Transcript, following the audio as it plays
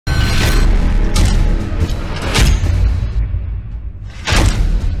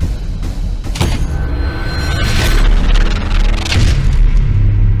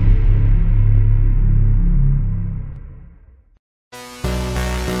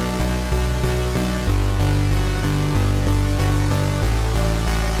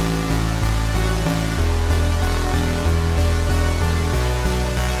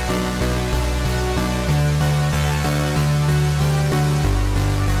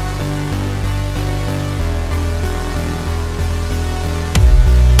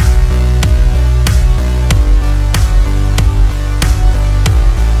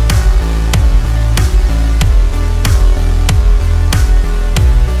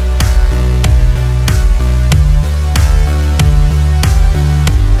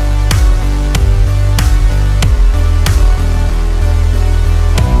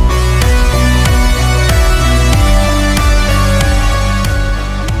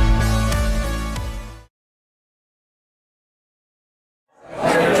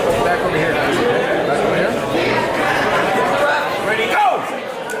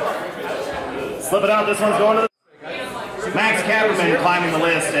out. This one's going to the... Max Kapperman climbing the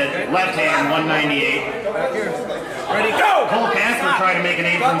list at left hand, 198. Ready, go! Cole Casper trying to make a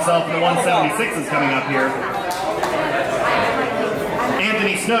name for himself in the 176s coming up here.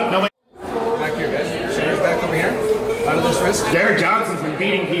 Anthony Snook, no way. Back here, guys. Shadow's back over here. Out of this wrist. Derek Johnson's been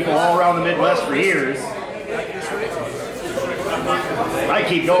beating people all around the Midwest for years. I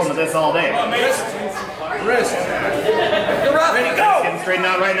keep going with this all day. Wrist. Ready, go! Getting straightened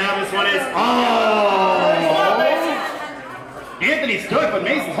out right now. This one is... Oh! Anthony Snook, but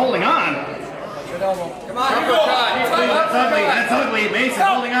Mason's holding on. Come on. That's ugly. That's ugly. Mason's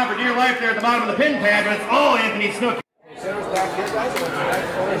holding on for dear life there at the bottom of the pin pad, but it's... Oh, Anthony Snook. Center's back here, guys.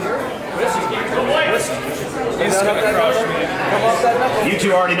 Over here. You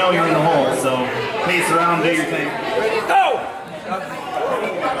two already know you're in the hole, so pace around, do your thing. Ready, go!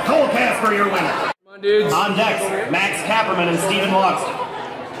 Cole Casper, your winner. Come on, dudes. On decks, Max Kapperman and Stephen Logsdon.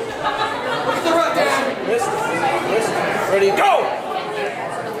 Wrist. Ready, go!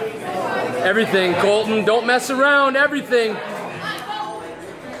 Everything, Colton. Don't mess around. Everything.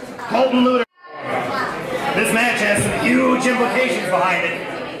 Colton Luter. This match has some huge implications behind it.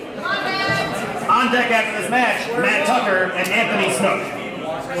 On deck after this match, Matt Tucker and Anthony Snook.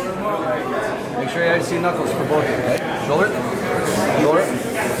 Make sure you see knuckles for both of you, okay? Shoulder.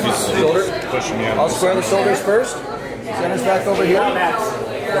 Pushing me out. I'll square the shoulders first. Center's back over here.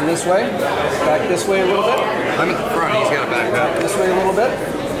 Come this way. Back this way a little bit. I'm at the front. He's got to back up. This way a little bit.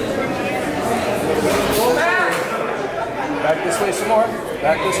 Back this way some more.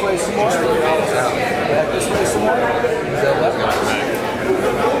 Back this way some more. Back this way some more. Is that left?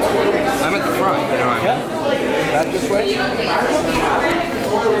 I'm at the front. You know what I mean? Yeah. Back this way.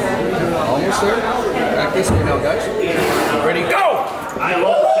 Almost there. Back this way now, guys. Ready, go! I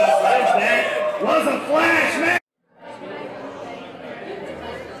love that flash. That was a flash, man.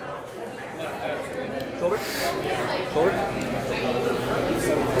 Shoulder.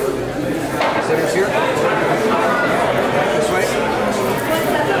 Center's here. This way.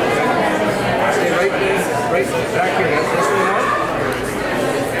 Stay right back here. This way now.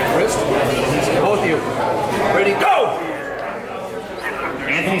 Wrist. Both of you. Ready, go!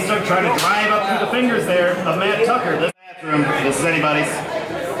 Anthony Snook trying to drive up through the fingers there of Matt Tucker. This bathroom, this is anybody's.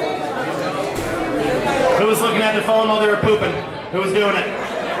 Who was looking at their phone while they were pooping? Who was doing it?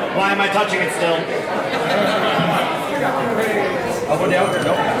 Why am I touching it still? Elbow down.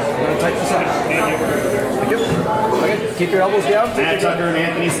 Nope. I'm going to tighten this up. Thank you. Okay. Keep your elbows down. Matt Tucker and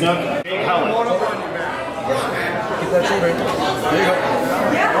Anthony Snook. Big helmet. Keep that shoulder in.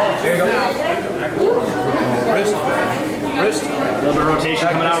 There you go. Wrist. A little bit of rotation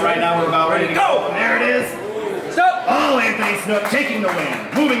coming out right now. We're about ready to go. There it is. Stop. Oh, Anthony Snook taking the win.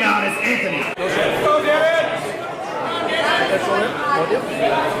 Moving on is Anthony. Go, Devon. That shoulder. Both you.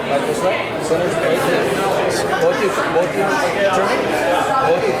 Back this way. Center's right there. Both you turn.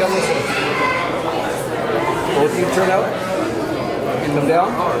 Both you come this way. Both you turn out. Come down.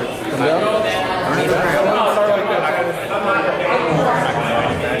 Come down.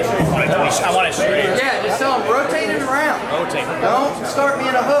 I want to shoot it. Yeah, just tell him rotate it around. Rotate. Don't start me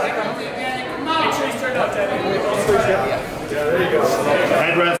in a hook.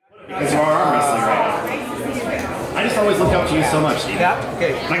 Head rest because you are arm wrestling right now. I just always look up to you so much, Steve. Yeah.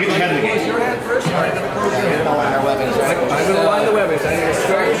 Okay. Can I get your head again? Close your hand first. I'm going to close your hand. I'm going to line the webbings. I need to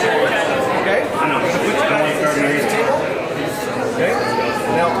start. Okay. I know. Don't like starting your Table. Okay.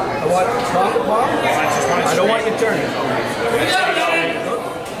 Now, I want palm to palm. I don't want you turning.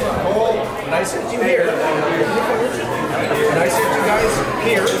 When I send you here, when I send you guys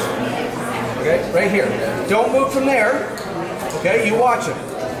here, okay, right here. Don't move from there. Okay, you watch it.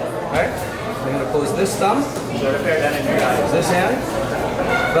 Okay. I'm going to close this thumb. Close this hand.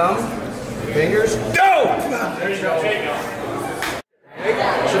 Thumb. Fingers. Go! There you go.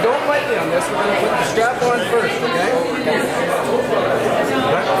 So don't fight me on this. We're going to put the strap on first, okay?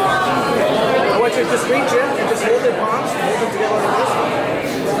 I want you to just reach in and just hold your palms, hold them together like this.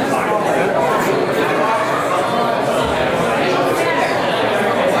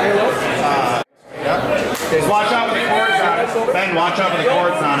 Just watch out with the cords on it. Ben, watch out with the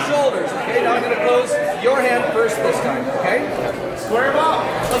cords on it. Shoulders, okay? Now I'm going to close your hand first this time, okay? Square him up.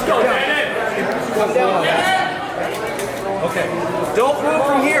 Let's go, David. Come down on that. Okay. Don't move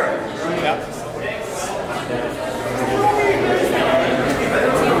from here. Yep.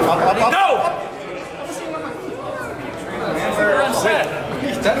 Up. No!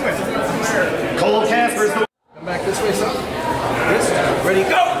 Cole Casper's the... Come back this way, son. Wrist. Ready,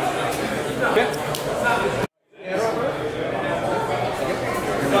 go! Okay.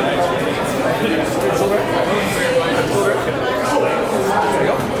 Shoulder. There you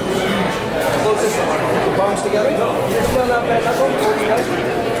go. Close this one.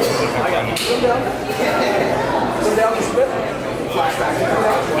 Come down. Come down just a bit. Flashback.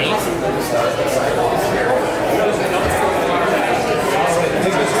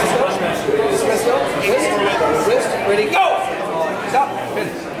 Wrist, ready, go! Stop,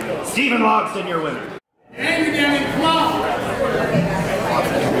 finish. Stephen Logsdon, your winner. Hey, you damn it, come on!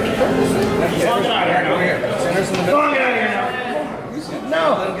 Long out here now. Center's in the middle. Long out here now. No.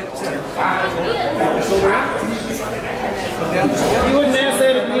 Let him get the center. Shoulder in. Come down just a bit. You wouldn't ask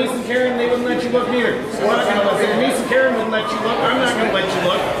that if Denise and Karen, they wouldn't let you look neither. So what if Denise and Karen wouldn't let you look, I'm not going to let you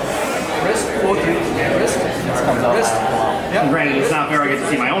look. Wrist, pull through. Wrist. Wrist. Yep. Granted, it's not fair I get to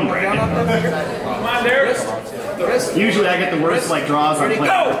see my own brand. Come on, there. Wrist. Wrist. Usually I get the worst like draws on play.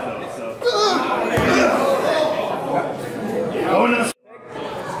 Go! Go into the...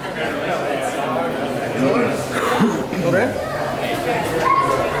 Shoulder in.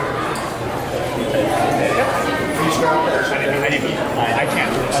 I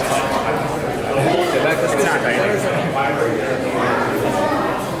can't do this. Get back this way.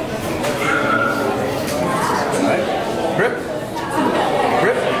 Grip.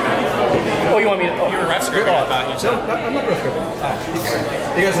 Grip. Oh, you want me to? Oh, you're a ref script? Oh, I thought you said. No, I'm not ref gripping.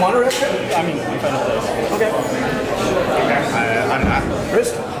 You guys want a ref grip? I mean, if I know this. Okay. I'm not.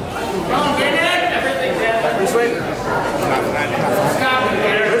 Wrist. This way.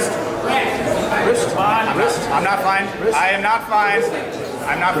 Wrist. Wrist. Wrist. I'm not fine. I am not fine.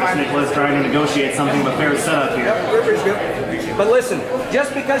 I'm not Chris fine. Nicholas trying to negotiate something of a fair setup here. Yep, gripper's good. But listen,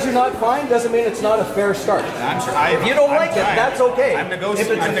 just because you're not fine doesn't mean it's not a fair start. I'm sure. If you don't like it, that's okay. I'm If it's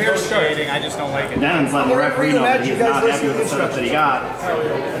a fair negotiating. I just don't like it. Devon's letting the referee know that he's not happy with the setup that he got.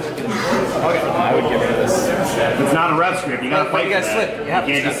 Okay. I would give it this. It's not a ref script. You gotta But fight you for gotta that. slip. You You have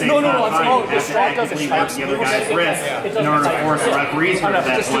can't to just say No, it's no, not it's fine. all- You have to strike doesn't actively strike. work the other guy's wrist in order to force the referee's grip at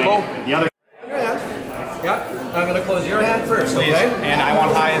that Just do point. both. The other Yeah, I'm gonna close your hand first, okay? And I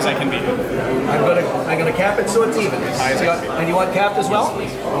want high as I can be. I'm gonna cap it so it's even. And you want capped as well? Okay.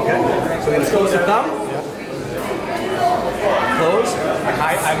 So we're gonna close the thumb. Close.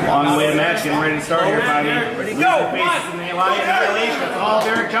 long way to match. Getting ready to start here, Bobby. Ready, go! Faces in the annihilation. It's all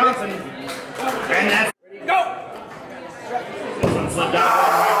Derek Johnson. And that's Go! this one slipped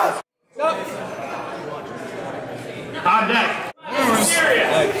out. Stop. On deck.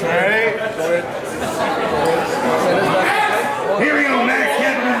 Here we go, Max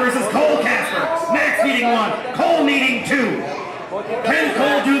Capital versus Cole Casper. Max needing one, Cole needing two. Can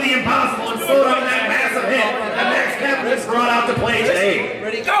Cole do the impossible and slow down that massive hit that Max Capital is brought out to play today?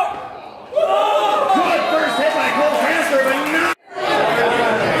 Ready, go! Good first hit by Cole Casper, but not.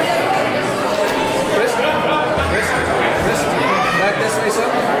 Wrist. Wrist. Wrist. Back this way, son.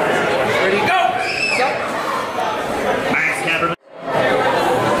 Ready, go! Stop. Max Capital.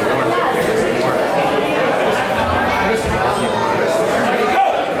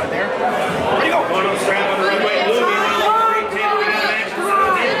 Photo strap on the red, white, blue. Green table, we got an action on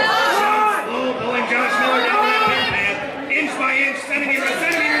the table. Slow pulling Josh Miller down that pin pad. Inch by inch, centimeter by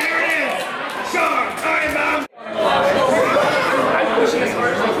centimeter. There it is. Sean, time bomb.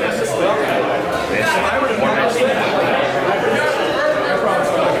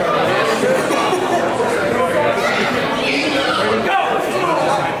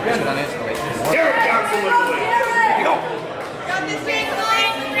 Derek Johnson with the win.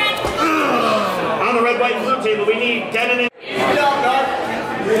 On the red, white, and blue table, we need Devon and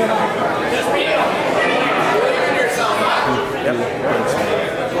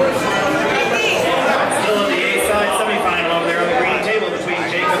still on the A side semifinal over there on the green table between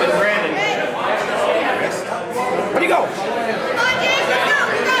Jacob and Brandon. Ready, go!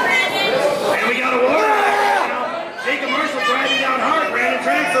 And we got a war now. Jacob Marshall driving down hard. Brandon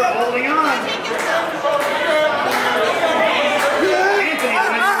Transfer holding on. Anthony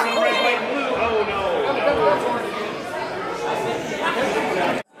on red, white, and blue. Oh no.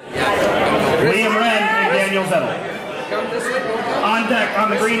 Liam Wren and Daniel Zettel. On deck on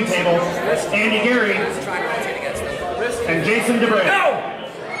the green table, Andy Gary and Jason DeBray.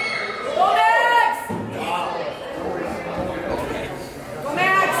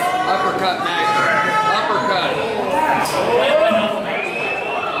 Uppercut, Max. Uppercut.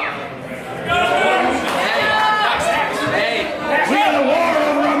 Hey. We got a war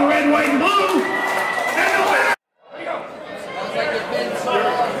over on the red, white, and blue. And the winner.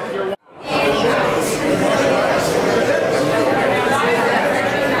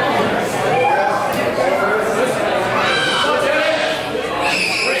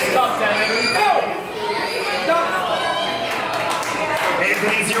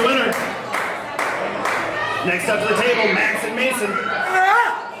 Anthony's your winner. Next up to the table, Max and Mason.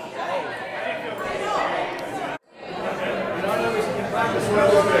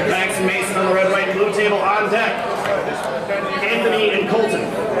 Max and Mason on the red, white, and blue table on deck. Anthony and Colton.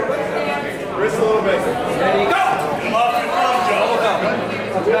 Wrist a little bit. Ready, go! Come up, Joe.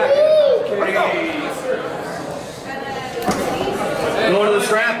 Ready, go! Going to the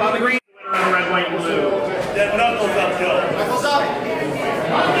strap on the green. On the red, white, and blue. Knuckles up, Joe. Knuckles up.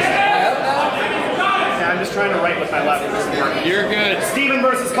 Yeah, I'm just trying to write with my left. You're good. Steven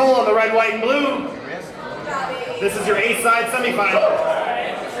versus Cole on the red, white, and blue. This is your A-side semifinal.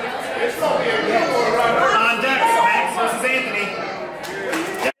 On deck, Max versus Anthony.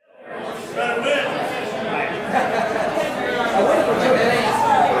 Better win.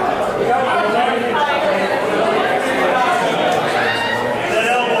 That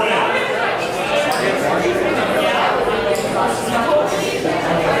elbow in.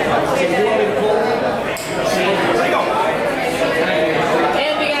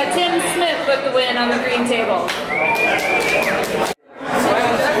 And we got Tim Smith with the win on the green table.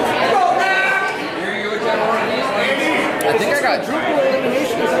 I think I got triple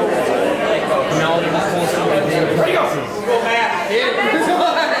elimination.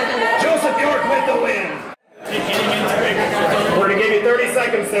 Joseph York with the win. We're going to give you 30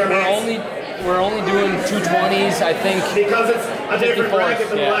 seconds there, Max. We're only doing 220s, I think. Because it's a different bracket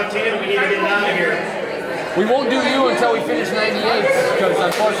than the yeah. left hand, we need to get it out of here. We won't do you until we finish 98, because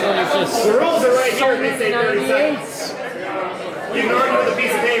unfortunately it's just The rules are right so here. They say 30 many seconds. You can argue with a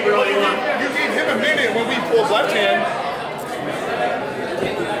piece of paper all you want. You gave him a minute when we pulled left hand.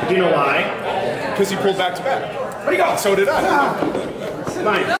 Do you know why? Because he pulled back to back. Where'd he go? So did I.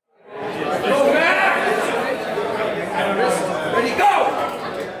 Fine. Ready, go!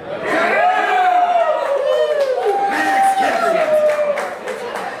 Max Pickering.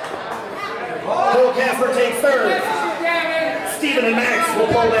 Cole Casper takes third. Steven and Max will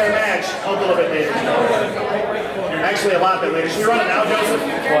pull their match a little bit later. Actually, a lot bit later. Should we run it now, Joseph?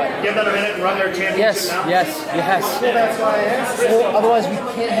 What? Give them a minute and run their championship Yes, now? yes. Well, that's why I asked. Well, otherwise we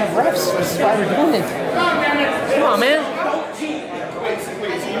can't have refs. This is why we're doing it. Come on, man.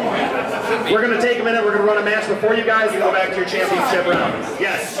 We're going to take a minute. We're going to run a match before you guys and go back to your championship round.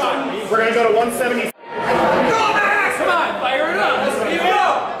 Yes. We're going to go to 170. Come on, fire it up. Let's keep it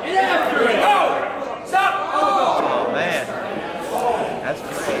up. Get after it. Go. Stop. Oh, man. That's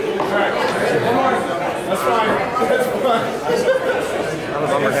great. That's fine. That's fine. I'm a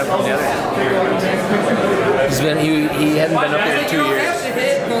bummer him from the other end. He hadn't been up here in 2 years.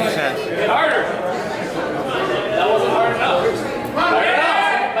 Get harder. That wasn't hard enough. Fire it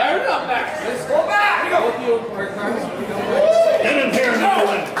up. Fire it up, Max. Let's go back. Devon Parisi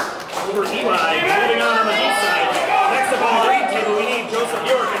over Eli. Moving on the east side. Next up on the green table, we need Joseph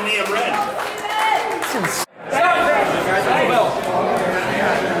York and Liam Red.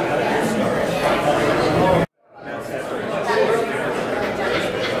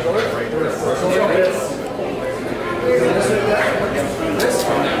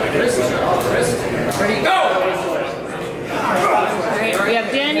 Ready, go! Alright, we have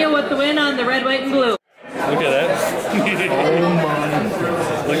Daniel with the win on the red, white, and blue. Look at that. Oh my.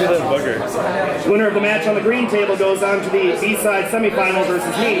 Look at that bugger. Winner of the match on the green table goes on to the B-side semifinal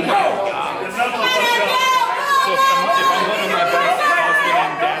versus me. So if I'm going on my best,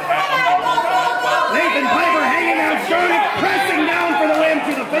 Nathan Piper hanging out strong, pressing down for the win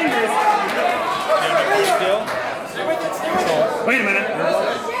through the fingers. Wait a minute.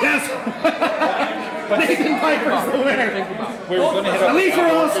 Yes. Nathan Piper's the winner. At least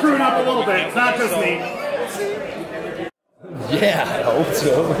we're all screwing up a little bit. It's not just me. Yeah, I hope so.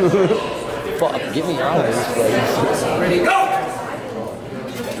 Fuck, get me out of this place. Ready, go!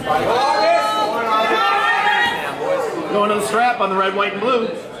 Going to the strap on the red, white, and blue.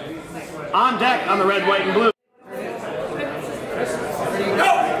 On deck on the red, white, and blue.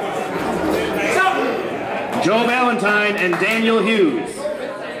 Joe Valentine and Daniel Hughes.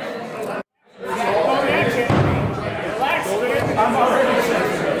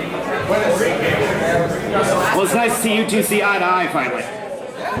 Well, it's nice to see you two see eye to eye finally.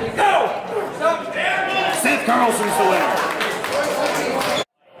 Seth Carlson's the winner.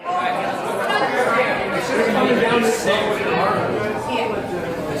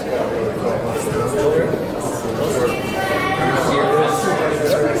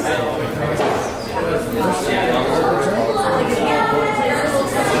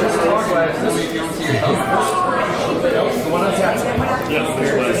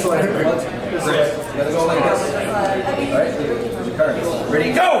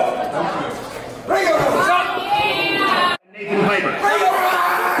 Ready, go! Nathan Piper.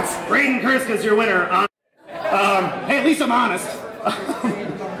 Braden Kurska's your winner. Hey, at least I'm honest.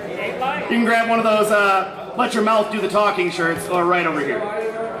 You can grab one of those let your mouth do the talking shirts or right over here.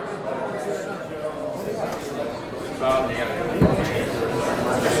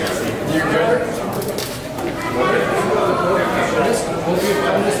 You're good.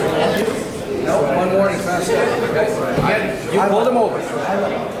 No, one warning fast. You pulled him over.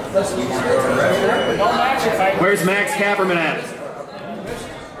 Where's Max Kapperman at?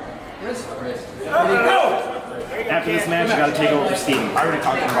 After this match, you gotta take over for Steven. I already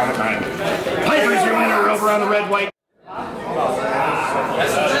talked about it. Piper's your winner over on the red, white.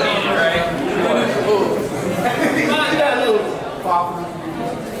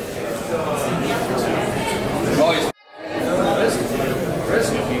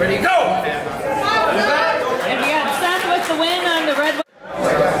 Ready, go! And we got Seth with the win on the red.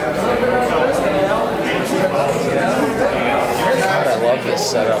 God, I love this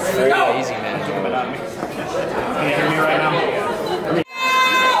setup. Very easy, man. Can you hear me right now?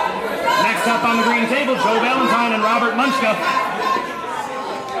 Next up on the green table, Joe Valentine and Robert Munchka.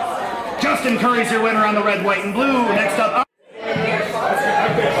 Justin Curry's your winner on the red, white, and blue. Next up.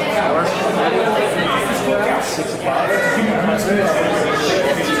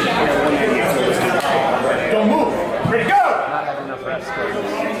 Don't move. Ready, go!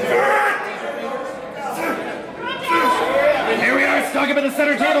 Here we are, stuck up at the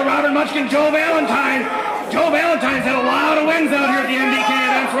center table. Robert Munchka, Joe Valentine. Joe Valentine's had a lot of wins out here at the NBK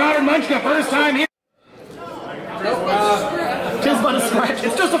events. Robert Munchka, first time here. Just but a scratch.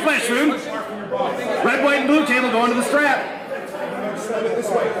 It's just a flesh wound. Red, white, and blue table going to the strap. This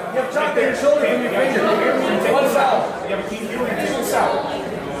way. You have top in your shoulder and your finger. One south. You have a key. One south.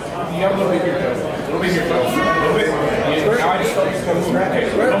 You have a little bit here, Joe. A little bit here, Joe. A little bit. Now I just felt you come strap.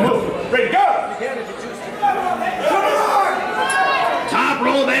 Don't move. Ready, go!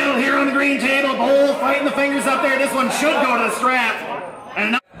 TopRoll battle here on the green table. Bowl fighting the fingers up there. This one should go to the strap.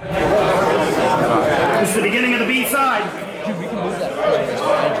 And this is the beginning of the B side. Dude, we can move that.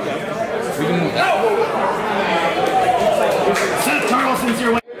 We can move that. Seth Carlson's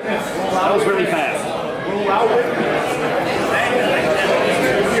your winner. That was really fast.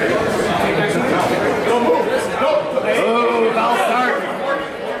 Don't move. Oh, foul start.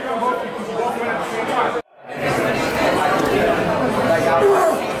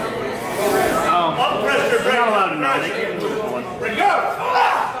 They're not allowed to know. They can't move one. Ready, go!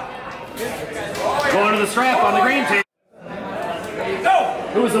 Going to the strap on the green table. Go!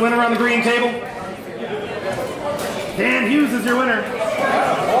 Who is the winner on the green table? Dan Hughes is your winner.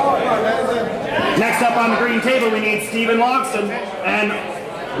 Next up on the green table, we need Stephen Logsdon and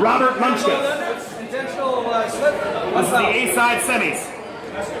Robert Munchka. This is the A-side semis.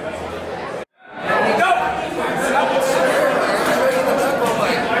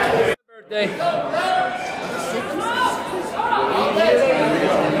 Birthday.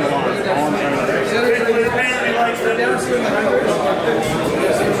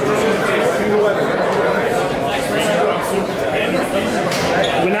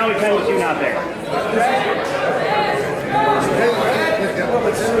 But now we play with you not there.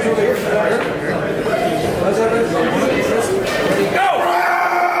 Go!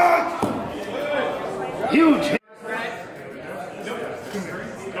 Huge hit.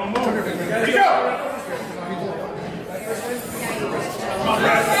 Don't move. Ready, go!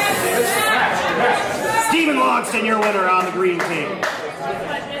 Stephen Logsdon, your winner on the green table.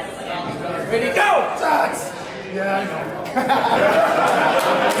 Ready, go! Yeah, I know.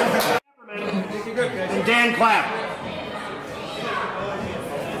 And Dan Clapp.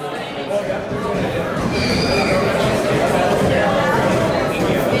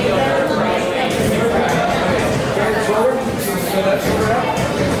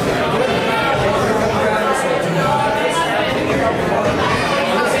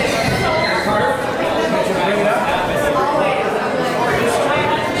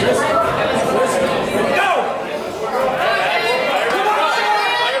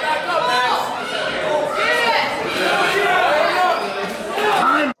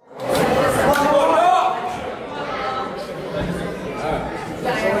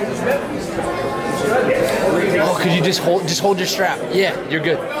 Oh, could you just hold your strap? Yeah, you're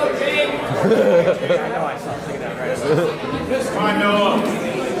good. Time, Noah.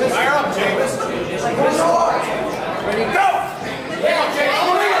 Fire up, James. Ready, go!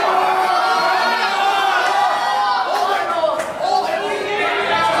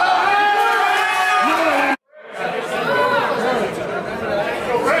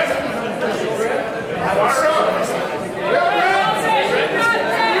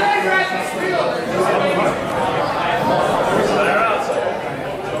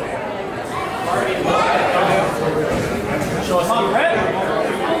 Show us how you're ready.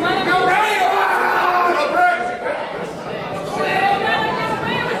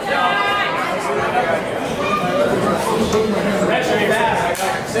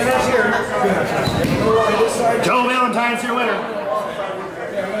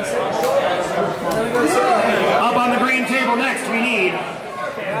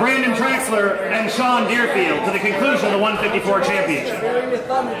 Ryan Traxler and Sean Deerfield to the conclusion of the 154 championship.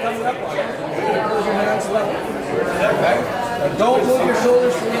 Don't move your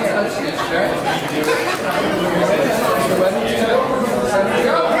shoulders from the air.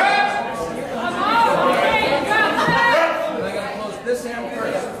 This hand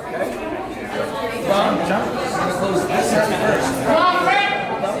first, okay? Jump. I'm going to close this hand first. Come on, Brink!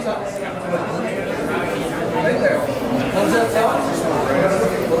 Thumbs up. Right there. Close that thumb.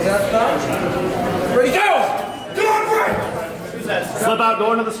 Close that thumb. Ready, go! Come on, Brink! Slip out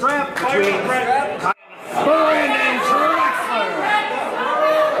going to the strap between Brandon Traxler.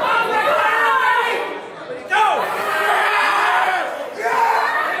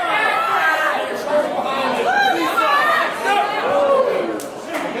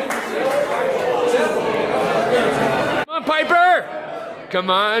 Piper!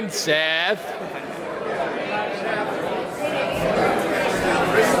 Come on, Seth.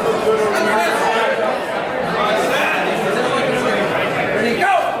 Ready,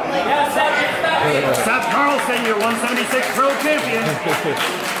 go! Seth Carlson, your 176 Pro champion.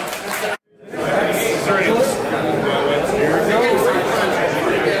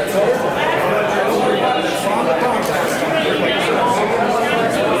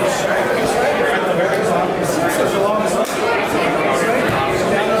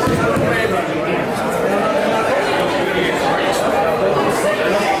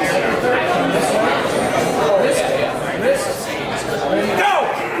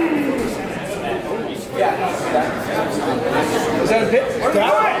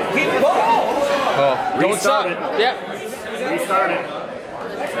 Don't stop. Yep. Restart it.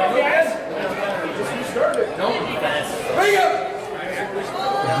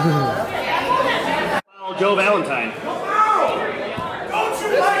 Joe Valentine.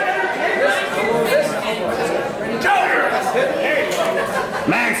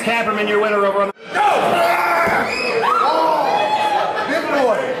 Max Kapperman, your winner over on the... Good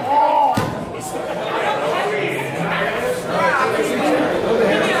boy.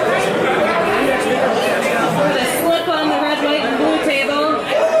 Slip on the red, white, and blue table.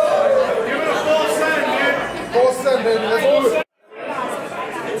 Give it a full send, man. Full send, baby. Let's do it.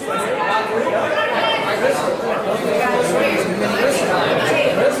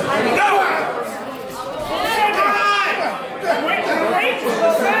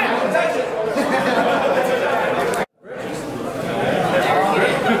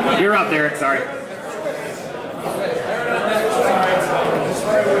 You're up, Derek. Sorry.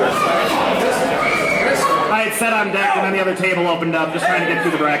 I had set on deck and then the other table opened up, just trying to get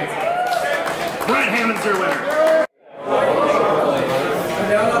through the brackets. Brett Hammond's your winner.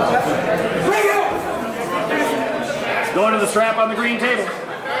 Going to the strap on the green table.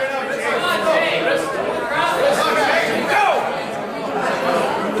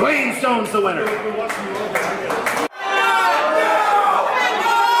 Dwayne Stone's the winner.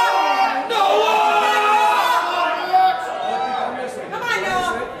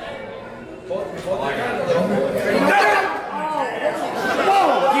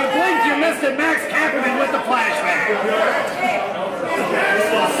 Max Kapperman with the flashback.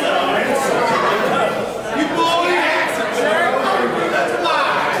 You blew the accent, sir. That's a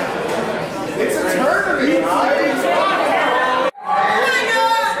lie. It's a tournament.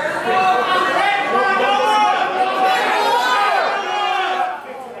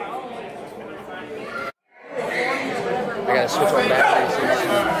 I gotta switch my batteries.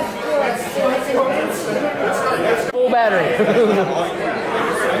 Full battery.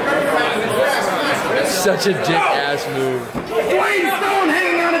 Such a dick-ass move. Dwayne Stone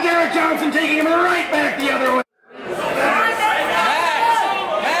hanging on to Derek Johnson, taking him right back the other way.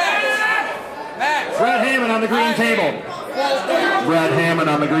 Brett Hammond on the green table. Brett Hammond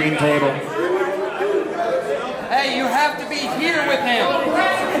on the green table. Hey, you have to be here with him.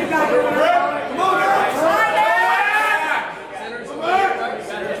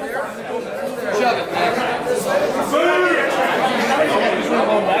 Shove it, Max.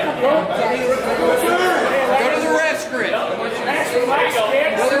 Go to the ref script. Go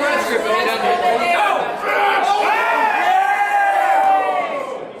to the ref script and hit under.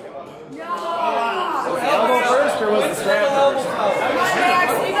 Elbow first or was the strap first?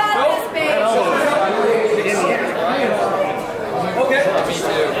 Okay.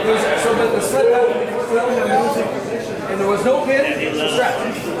 So the slip and there was no pin, it was a strap.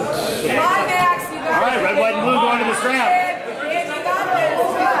 Come on, Max. You got All right, red, white, and blue going to the strap.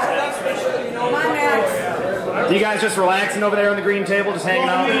 Come on, Max. You guys just relaxing over there on the green table, just hanging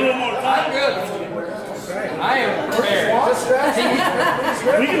out? I'm good. I am prepared.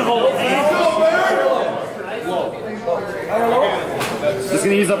 We can hold it. I don't know. This is going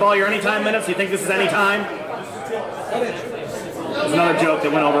to use up all your anytime minutes. You think this is anytime? There's another joke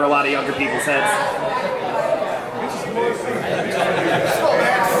that went over a lot of younger people's heads.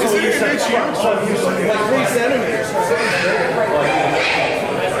 3 centimeters.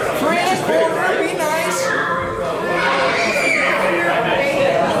 3 1/4, be nice.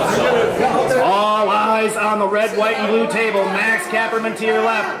 All eyes on the red, white, and blue table. Max Kapperman to your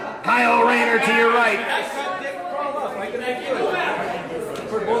left. Kyle Rayner to your right.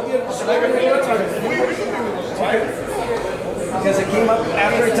 Because it came up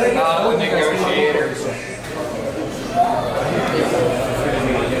after I take it. The negotiators.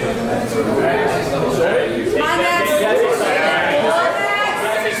 My next.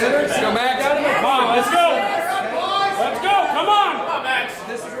 Go back. Come on, let's go. Let's go. Come on.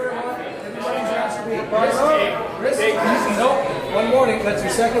 This is where everybody's has to be. Nope. One warning. That's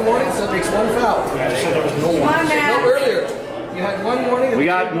your second warning, so it makes 1 foul. My next. Earlier, you had 1 warning. We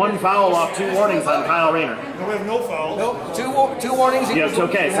got 1 foul off 2 warnings on Kyle Rayner. No, we have no fouls. Nope. 2 warnings. Yes,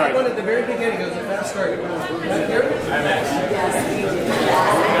 okay, You had sorry. one at the very beginning. It was a fast start. Right here.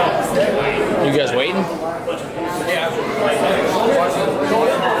 You guys waiting?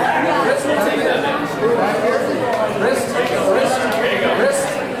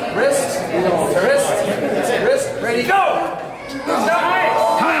 Wrist, ready, go!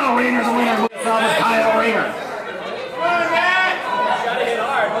 Kyle Rayner, the winner. Moves on with Kyle Rayner.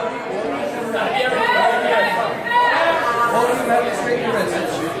 Hold him back and straighten your wrist.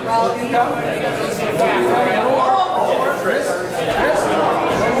 Hold him down. Wrist.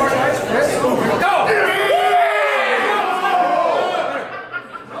 One more time. Wrist. Go!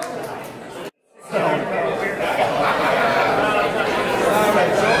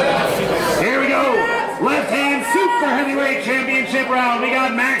 Here we go. Left hand super heavyweight championship round. We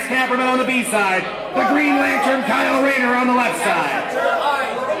got Max Kapperman on the B side. The Green Lantern Kyle Rayner on the left side.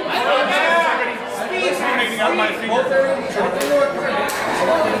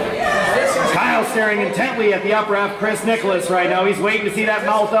 Kyle staring intently at the up ref, Chris Nicholas, right now. He's waiting to see that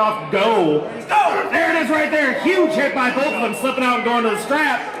mouth off go. There it is right there. Huge hit by both of them, slipping out and going to the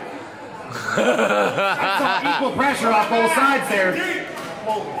strap. That's some equal pressure off both sides there.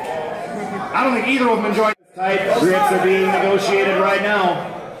 I don't think either of them enjoyed this tight. Grips are being negotiated right now.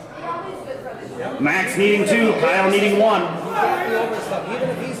 Max needing 2, Kyle needing 1. Even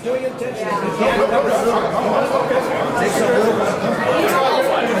if he's doing intentionally, he can't cover it. Takes a little bit.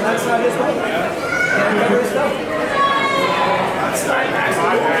 And that's not his way. Can't cover his stuff.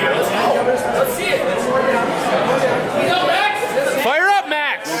 Let's see it. Fire up,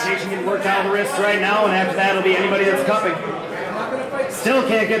 Max! Rotation getting worked out of the wrists right now, and after that it'll be anybody that's cupping. Still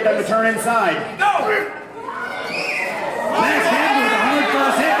can't get them to turn inside. Max Kapperman with a hard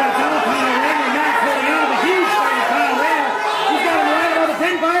first hit, but it's all Kyle Rayner. Max holding out of a huge fight of Kyle Rayner. He's got him right on the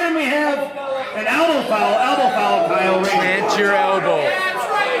pin fight, and we have an elbow foul, Kyle Rayner. Plant your elbow.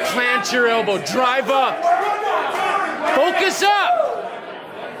 Plant your elbow. Drive up. Focus up.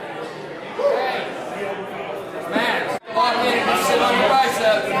 Max, lock in and just sit on your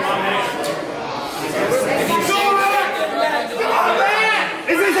bicep.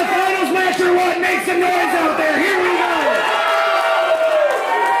 Is this a finals match or what? Make some noise out there. Here we go.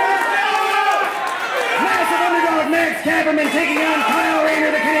 Massive underdog Max Kapperman taking on Kyle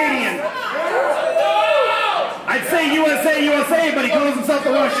Rayner, the Canadian. I'd say USA, USA, but he calls himself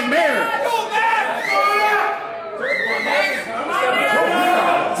the Russian Bear.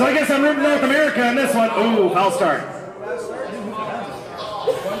 So I guess I'm rooting North America in this one. Ooh, foul start.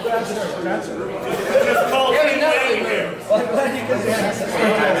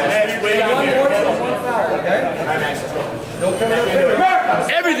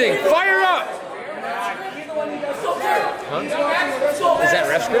 Everything, fire up! Huh? Is that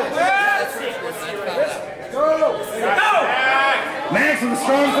ref script? Max with a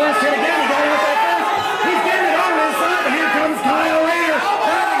strong first hit again. He got it with that first. He's getting it on his side, but here comes Kyle Rayner.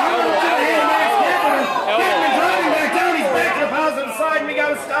 Max Kapperman. Kapperman driving back down. He's back to the positive side, and we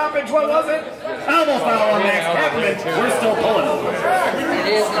got a stoppage. What was it? Elbow foul on Max Kapperman. We're still pulling.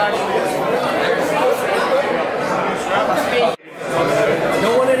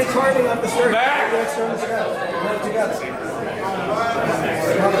 Don't want any carving off the stern. Back. Let it together.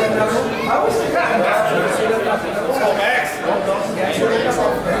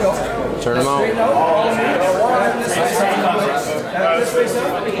 Turn them out.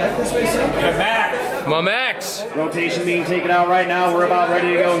 Come on, Max. Rotation being taken out right now. We're about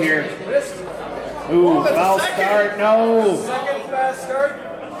ready to go here. Ooh, foul start. No. Second fast start.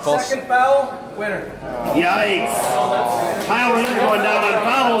 Second foul. Winner. Yikes. Kyle Rayner going down on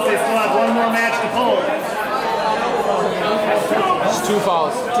fouls. They still have one more match to pull. It's 2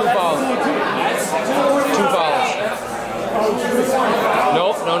 fouls. 2 fouls. 2 fouls.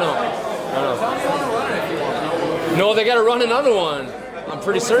 Nope, no. No, they got to run another one. I'm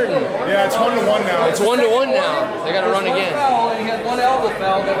pretty certain. Yeah, it's 1-1 now. It's 1-1 now. They got to run again. He had one elbow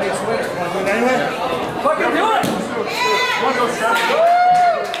foul that they switched. Fucking do it!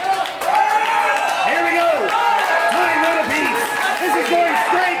 Here we go! Time run apiece. This is going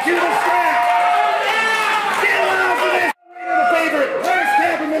straight to the strap. Get loud for this! The favorite. Where's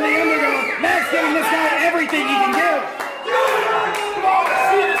Captain in the underdog? Max giving this guy everything he can give.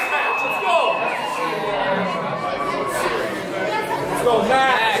 Let's go,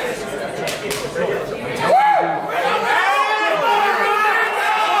 Max!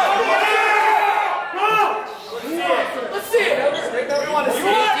 Let's see it! You want to see it?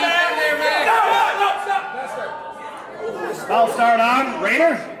 I'll start on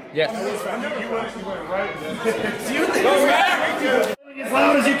Rayner. Yes. As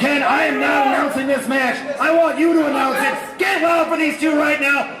loud as you can. I am not announcing this match. I want you to announce it. Get loud for these two right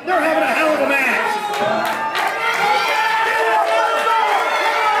now. They're having a hell of a match.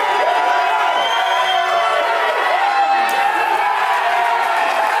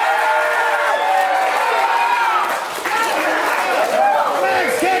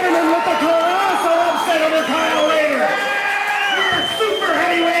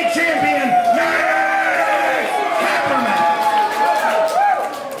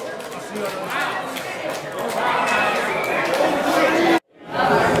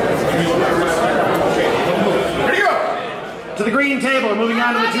 Table, moving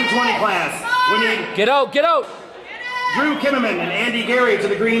on to the 220 class. We need Get out! Drew Kimmerman and Andy Gary to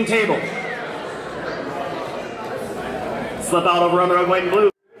the green table. Slip out over on the red, white, and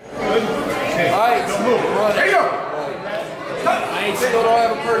blue. Alright, run. There you go! I still don't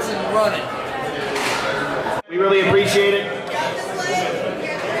have a person running. We really appreciate it.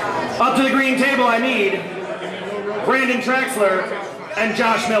 Up to the green table, I need Brandon Traxler and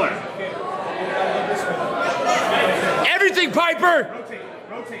Josh Miller. Everything, Piper!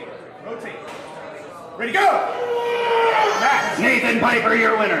 Rotate. Ready, go! Nathan Piper,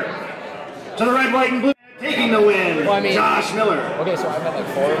 your winner. To the red, white, and blue, taking the win, Well, I mean- Josh Miller. Okay, so I've had like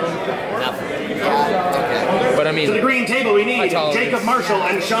 4 of them. Nothing. Okay. But I mean, To the green table, we need tolerance. Jacob Marshall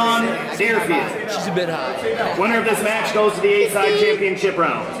and Sean Deerfield. she's a bit high. Winner of this match goes to the A-side championship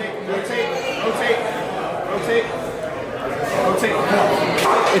round.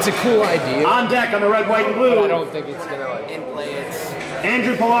 It's a cool idea. On deck on the red, white, and I blue, don't think it's gonna like In play, it's...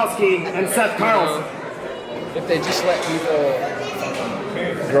 Andrew Pawlowski and Seth Carlson. if they just let people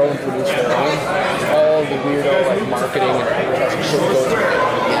grow and produce their own, all the weirdo like marketing and advertising shit goes away.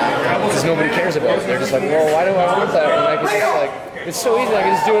 Because nobody cares about it. They're just like, well, why do I want that? And I can just like, it's so easy. I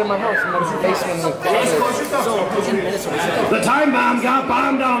can just do it in my house in my basement in the closet. The time bomb got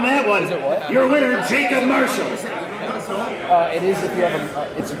bombed on that one. Your winner, Jacob Marshall. It is if you have a,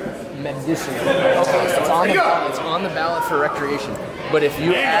 it's medicinal. It's on the ballot for recreation. But if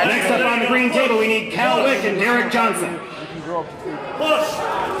you add Next up on the green table, we need Cal Wick and Derek Johnson. of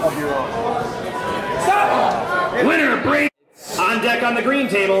your own. Winner, Brink. On deck on the green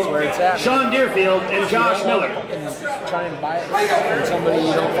table, where it's at. Sean Deerfield and Josh Miller. Try and buy it from somebody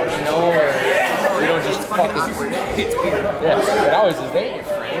you don't fucking know, or you don't just fucking. Yeah, it always is. They ain't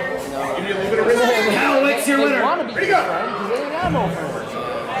your friend. Cal Wick's your They winner. want to be your friend because they ain't got no friends.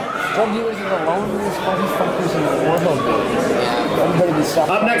 Drug dealers are the loneliest motherfuckers in the world, dude. Everybody be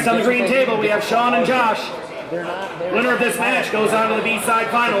suffering. Up next on the green table, we have Sean and Josh. They're not. Winner of this match goes on to the B-side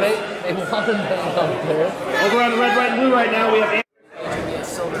finals. They want them out there. Over on the red, white, and blue right now, we have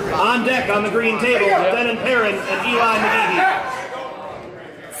on deck on the green table, Denon Perrin and Eli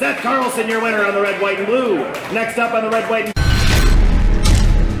McGehee. Seth Carlson, your winner on the red, white, and blue. Next up on the red, white, and